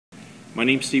My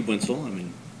name's Steve Winsel. I'm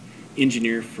an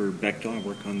engineer for Bechtel. I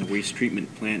work on the waste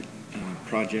treatment plant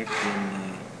project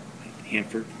in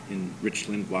Hanford in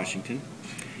Richland, Washington.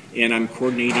 And I'm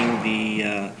coordinating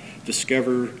the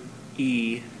Discover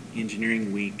E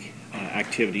Engineering Week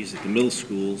activities at the middle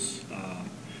schools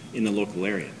in the local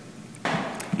area.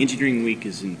 Engineering Week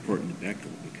is important to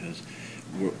Bechtel because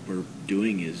what we're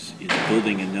doing is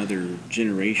building another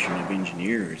generation of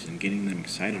engineers and getting them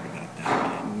excited about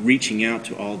that. And reaching out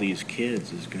to all these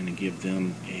kids is going to give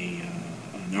them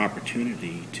an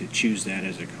opportunity to choose that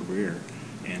as a career,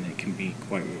 and it can be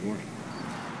quite rewarding.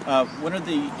 What are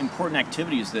the important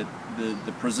activities that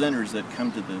the presenters that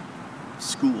come to the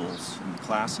schools and the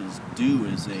classes do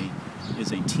as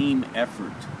a team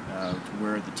effort,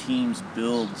 where the teams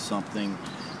build something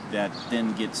that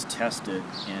then gets tested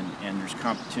and there's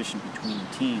competition between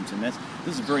the teams? And this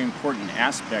is a very important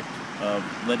aspect of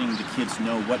letting the kids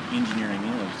know what engineering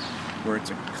is, where it's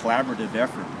a collaborative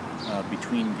effort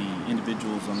between the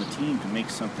individuals on the team to make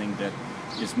something that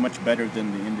is much better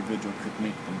than the individual could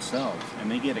make themselves.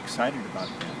 And they get excited about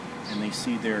that, and they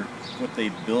see what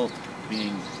they've built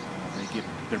being,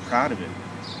 they're proud of it.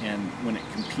 And when it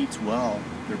competes well,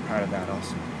 they're proud of that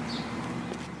also.